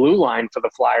on the blue line for the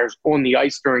Flyers, on the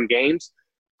ice during games,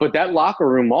 but that locker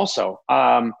room also.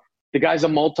 The guy's a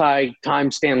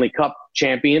multi-time Stanley Cup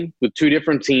champion with 2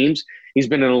 different teams. He's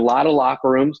been in a lot of locker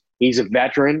rooms. He's a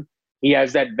veteran. He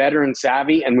has that veteran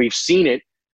savvy, and we've seen it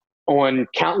on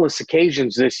countless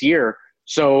occasions this year.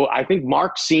 So I think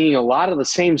Mark's seeing a lot of the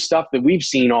same stuff that we've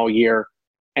seen all year.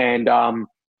 And,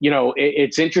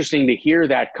 it's interesting to hear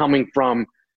that coming from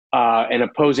an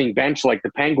opposing bench like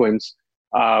the Penguins,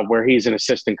 where he's an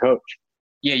assistant coach.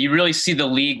 Yeah, you really see the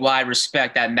league-wide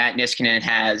respect that Matt Niskanen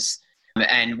has,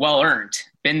 and well-earned.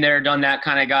 Been there, done that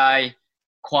kind of guy,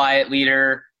 quiet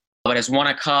leader, but has won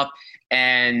a cup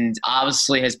and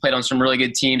obviously has played on some really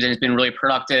good teams and has been really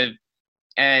productive.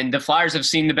 And the Flyers have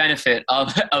seen the benefit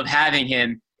of having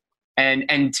him.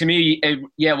 And to me,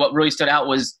 what really stood out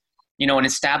was, an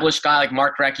established guy like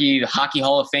Mark Recchi, the Hockey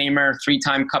Hall of Famer,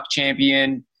 3-time Cup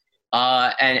champion,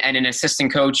 and an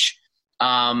assistant coach.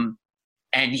 And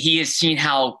he has seen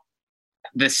how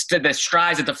the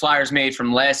strides that the Flyers made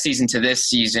from last season to this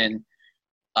season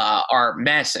are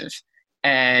massive.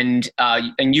 And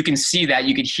you can see that.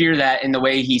 You could hear that in the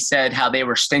way he said how they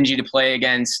were stingy to play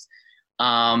against.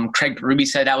 Craig Berube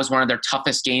said that was one of their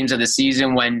toughest games of the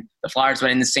season when the Flyers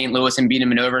went into St. Louis and beat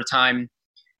them in overtime.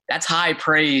 That's high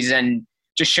praise and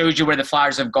just shows you where the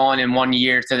Flyers have gone in one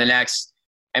year to the next.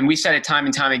 And we said it time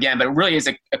and time again, but it really is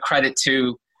a credit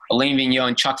to Alain Vigneault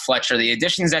and Chuck Fletcher, the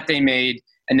additions that they made,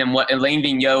 and then what Alain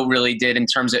Vigneault really did in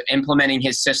terms of implementing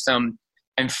his system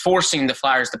and forcing the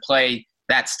Flyers to play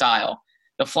that style.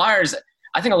 The Flyers,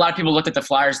 I think a lot of people looked at the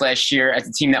Flyers last year as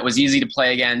a team that was easy to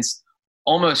play against,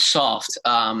 almost soft.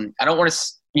 I don't want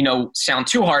to, sound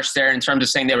too harsh there in terms of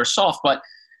saying they were soft, but,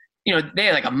 they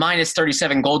had like a minus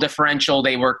 37 goal differential.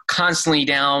 They were constantly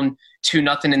down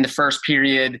 2-0 in the first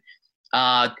period.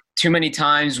 Too many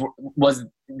times was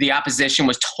the opposition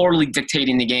was totally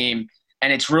dictating the game,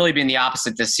 and it's really been the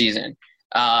opposite this season.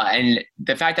 And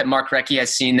the fact that Mark Recchi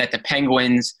has seen that the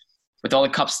Penguins, with all the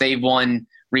cups they've won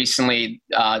recently,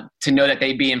 to know that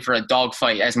they'd be in for a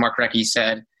dogfight, as Mark Recchi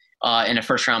said, in a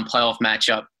first-round playoff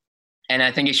matchup. And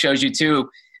I think it shows you, too,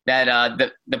 that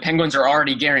the Penguins are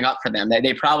already gearing up for them.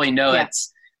 They probably know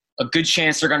it's a good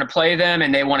chance they're going to play them,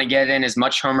 and they want to get in as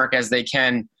much homework as they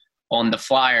can on the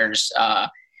Flyers.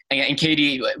 And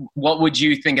Katie, what would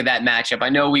you think of that matchup? I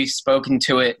know we've spoken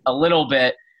to it a little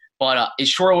bit, but it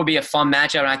sure would be a fun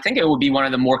matchup, and I think it would be one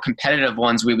of the more competitive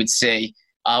ones we would see.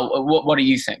 What do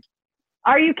you think?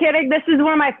 Are you kidding? This is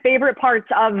one of my favorite parts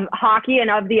of hockey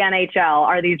and of the NHL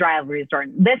are these rivalries,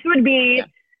 Jordan. This would be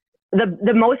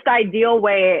the most ideal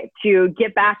way to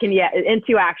get back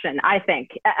into action, I think.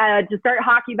 To start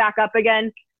hockey back up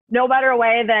again, no better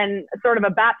way than sort of a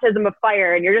baptism of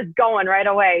fire, and you're just going right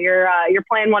away. You're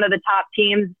playing one of the top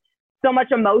teams. So much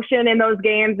emotion in those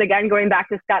games. Again, going back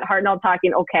to Scott Hartnell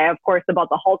talking, of course, about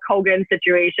the Hulk Hogan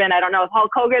situation. I don't know if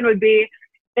Hulk Hogan would be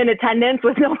in attendance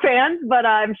with no fans, but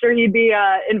I'm sure he'd be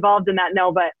involved in that.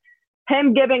 No, but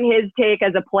him giving his take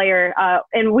as a player,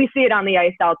 and we see it on the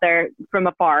ice out there from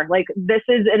afar. Like, this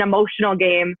is an emotional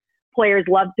game. Players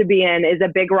love to be in, is a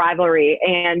big rivalry,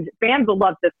 and fans would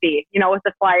love to see, with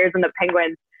the Flyers and the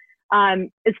Penguins.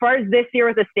 As far as this year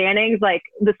with the standings, like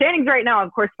the standings right now,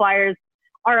 of course, Flyers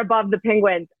are above the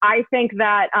Penguins. I think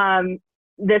that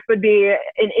this would be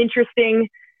an interesting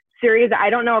series. I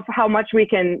don't know how much we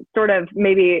can sort of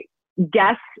maybe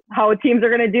guess how teams are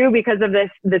going to do because of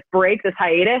this break, this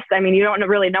hiatus. I mean, you don't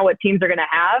really know what teams are going to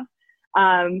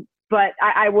have. But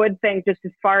I would think, just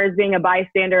as far as being a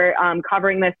bystander,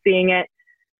 covering this, seeing it,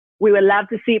 we would love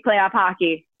to see playoff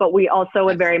hockey, but we also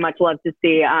would very much love to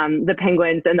see the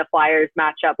Penguins and the Flyers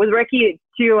match up. With Ricky,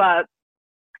 too,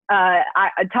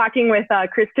 talking with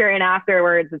Chris Therien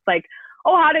afterwards, it's like,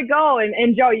 oh, how'd it go?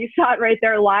 And Joe, you saw it right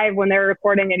there live when they were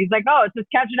recording it. He's like, oh, it's just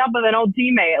catching up with an old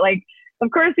teammate. Like, of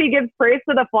course, he gives praise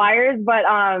to the Flyers, but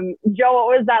Joe, what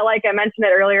was that like? I mentioned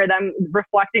it earlier, them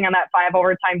reflecting on that 5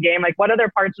 overtime game. Like, what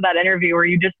other parts of that interview were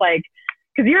you just like,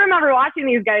 because you remember watching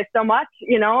these guys so much,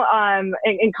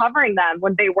 and covering them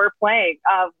when they were playing.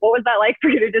 What was that like for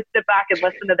you to just sit back and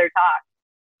listen to their talk?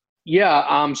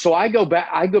 Yeah. So I go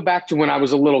back to when I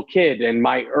was a little kid and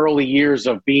my early years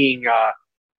of being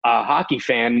a hockey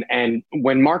fan. And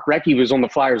when Mark Recchi was on the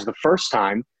Flyers the first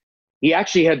time, he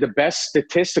actually had the best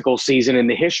statistical season in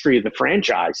the history of the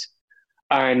franchise.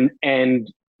 And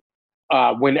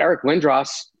when Eric Lindros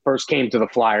first came to the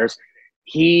Flyers,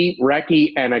 he,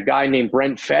 Recchi, and a guy named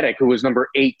Brent Fedek, who was number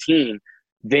 18,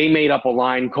 they made up a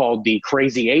line called the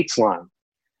Crazy Eights line.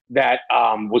 That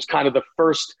was kind of the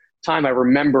first time I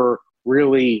remember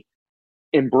really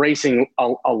embracing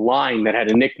a line that had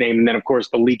a nickname. And then, of course,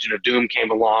 the Legion of Doom came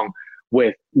along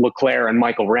with LeClaire and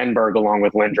Michael Renberg along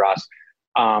with Lindros.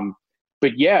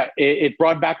 But yeah, it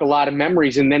brought back a lot of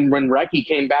memories. And then when Recchi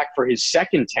came back for his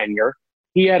second tenure,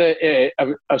 he had a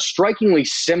strikingly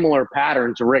similar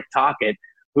pattern to Rick Tocchet,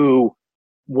 who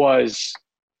was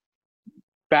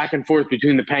back and forth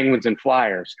between the Penguins and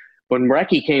Flyers. When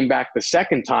Recchi came back the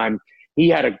second time, he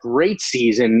had a great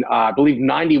season, I believe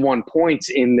 91 points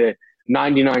in the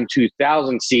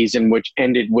 99-2000 season, which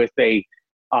ended with a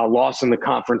loss in the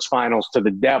conference finals to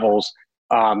the Devils.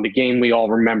 The game we all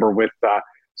remember with the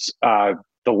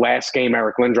last game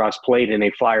Eric Lindros played in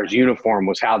a Flyers uniform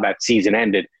was how that season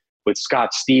ended, with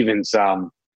Scott Stevens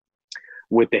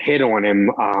with the hit on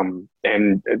him,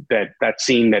 and that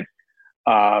scene that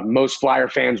most Flyer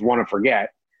fans want to forget.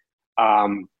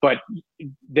 But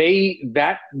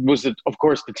that was, of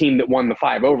course, the team that won the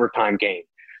 5 overtime game.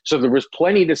 So there was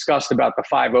plenty discussed about the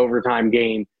 5 overtime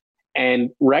game. And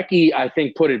Recchi, I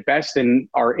think, put it best in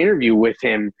our interview with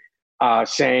him,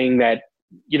 saying that,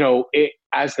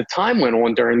 as the time went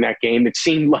on during that game, it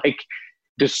seemed like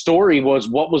the story was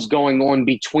what was going on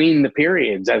between the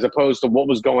periods as opposed to what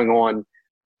was going on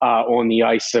the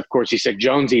ice. Of course, he said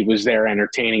Jonesy was there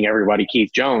entertaining everybody. Keith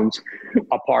Jones,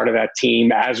 a part of that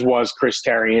team, as was Chris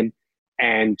Therien,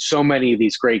 and so many of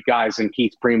these great guys. And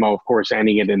Keith Primo, of course,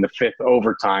 ending it in the 5th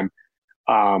overtime,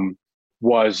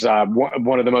 was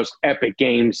one of the most epic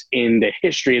games in the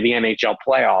history of the NHL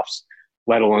playoffs,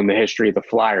 let alone the history of the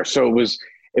Flyers. So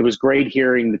it was great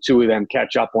hearing the two of them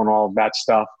catch up on all of that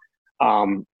stuff,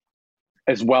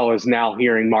 as well as now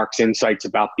hearing Mark's insights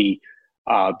about the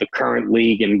current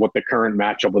league and what the current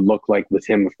matchup would look like, with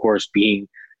him, of course, being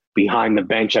behind the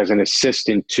bench as an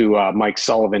assistant to Mike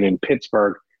Sullivan in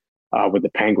Pittsburgh with the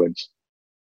Penguins.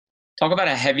 Talk about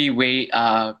a heavyweight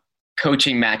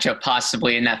coaching matchup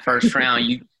possibly in that first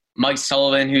round. Mike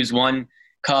Sullivan, who's won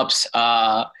cups.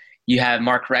 You have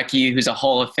Mark Recchi, who's a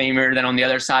Hall of Famer. Then on the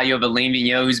other side, you have Alain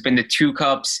Vigneault, who's been to 2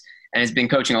 cups and has been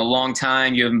coaching a long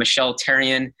time. You have Michel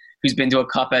Therrien, who's been to a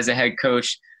cup as a head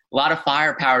coach. A lot of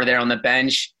firepower there on the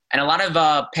bench, and a lot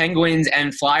of Penguins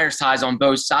and Flyers ties on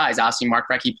both sides. Obviously, Mark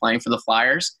Recchi playing for the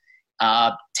Flyers.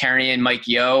 Therrien, Mike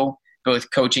Yeo, both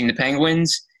coaching the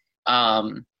Penguins.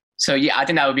 So, yeah, I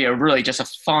think that would be just a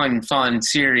fun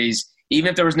series. Even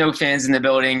if there was no fans in the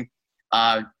building,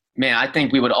 man, I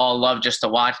think we would all love just to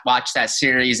watch that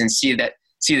series and see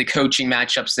the coaching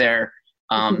matchups there.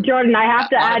 Jordan, I have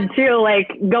to add too,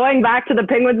 like going back to the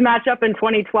Penguins matchup in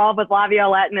 2012 with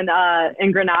Laviolette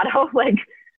and Granato, like,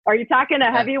 are you talking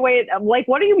a heavyweight? Like,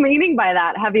 what are you meaning by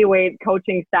that heavyweight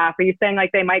coaching staff? Are you saying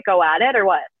like they might go at it or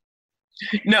what?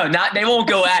 No, they won't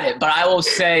go at it, but I will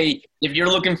say if you're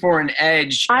looking for an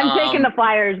edge, I'm taking the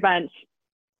Flyers bench.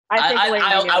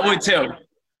 I would too.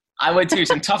 I would too.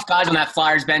 Some tough guys on that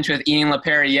Flyers bench with Ian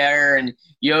LaPerriere and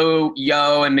Yo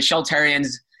and Michel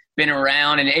Therrien's been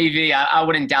around, and AV, I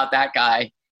wouldn't doubt that guy.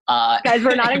 Guys,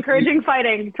 we're not encouraging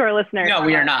fighting to our listeners. No,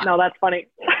 we are not. No, that's funny.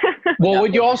 Well,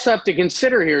 what you also have to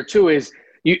consider here too is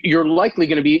you're likely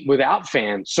going to be without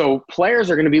fans. So players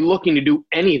are going to be looking to do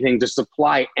anything to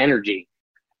supply energy.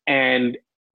 And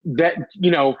that,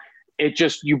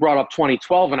 you brought up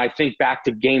 2012, and I think back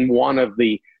to game 1 of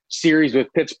the series with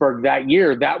Pittsburgh that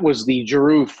year. That was the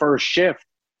Giroux first shift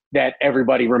that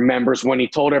everybody remembers, when he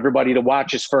told everybody to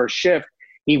watch his first shift.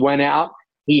 He went out,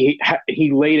 he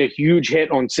laid a huge hit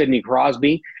on Sidney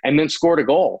Crosby and then scored a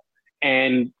goal.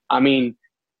 And, I mean,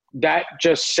 that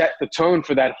just set the tone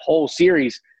for that whole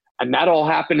series. And that all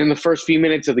happened in the first few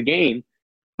minutes of the game.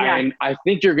 Yeah. And I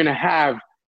think you're going to have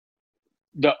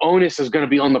 – the onus is going to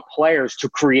be on the players to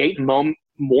create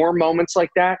more moments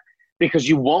like that, because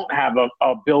you won't have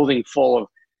a building full of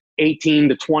 18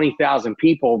 to 20,000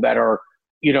 people that are,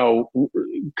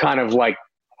 kind of like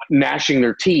gnashing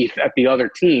their teeth at the other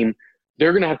team.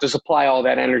 They're going to have to supply all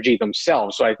that energy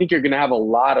themselves. So I think you're going to have a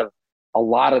lot of a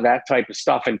lot of that type of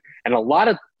stuff. And a lot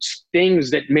of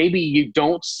things that maybe you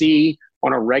don't see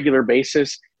on a regular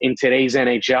basis in today's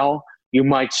NHL, you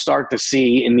might start to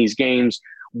see in these games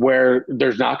where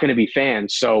there's not going to be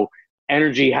fans. So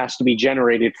energy has to be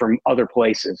generated from other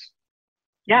places.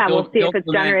 Yeah, we'll see if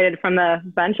it's generated from the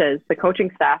benches, the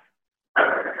coaching staff.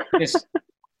 Yes.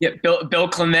 Yeah, Bill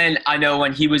Clement, I know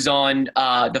when he was on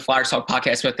the Flyers Talk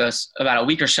podcast with us about a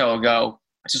week or so ago,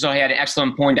 so he had an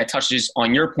excellent point that touches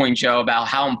on your point, Joe, about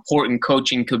how important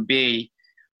coaching could be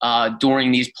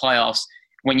during these playoffs.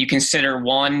 When you consider,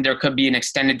 one, there could be an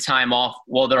extended time off.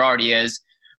 Well, there already is.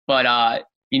 But,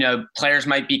 players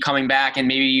might be coming back, and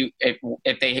maybe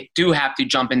if they do have to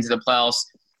jump into the playoffs,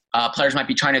 players might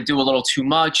be trying to do a little too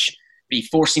much, be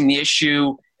forcing the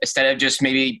issue instead of just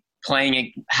maybe playing it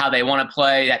how they want to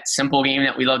play, that simple game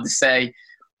that we love to say.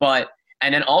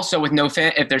 And then also with no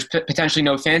fan, if there's potentially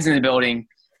no fans in the building,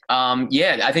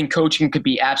 I think coaching could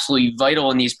be absolutely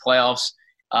vital in these playoffs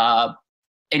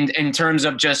in terms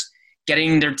of just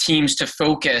getting their teams to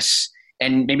focus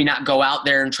and maybe not go out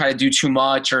there and try to do too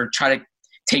much or try to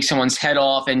take someone's head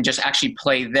off and just actually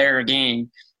play their game.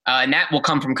 And that will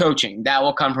come from coaching. That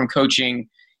will come from coaching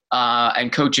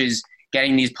and coaches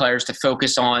getting these players to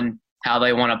focus on how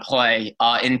they want to play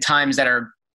in times that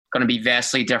are going to be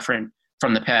vastly different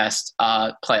from the past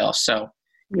playoffs. So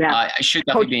I should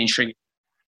definitely be intrigued.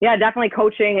 Yeah, definitely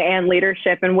coaching and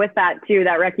leadership. And with that too,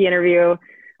 that Recchi interview,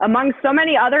 among so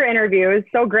many other interviews,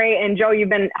 so great. And Joe, you've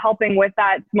been helping with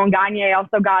that. Simon Gagne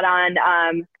also got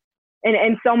on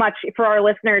and so much for our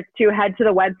listeners to head to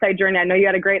the website journey. I know you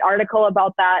had a great article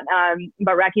about that,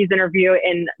 but Recchi's interview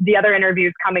and the other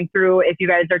interviews coming through. If you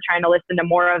guys are trying to listen to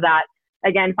more of that,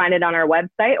 again, find it on our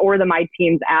website or the My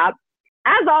Teams app.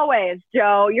 As always,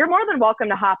 Joe, you're more than welcome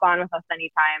to hop on with us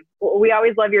anytime. We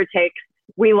always love your takes.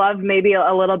 We love maybe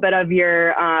a little bit of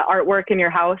your artwork in your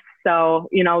house. So,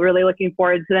 really looking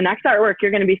forward to the next artwork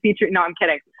you're going to be featuring. No, I'm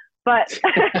kidding. But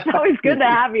it's always good to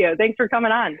have you. Thanks for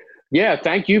coming on. Yeah,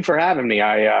 thank you for having me.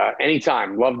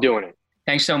 Anytime. Love doing it.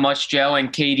 Thanks so much, Joe.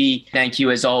 And Katie, thank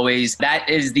you as always. That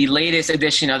is the latest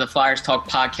edition of the Flyers Talk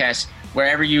podcast.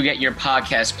 Wherever you get your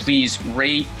podcast, please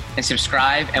rate and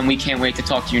subscribe. And we can't wait to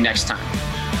talk to you next time.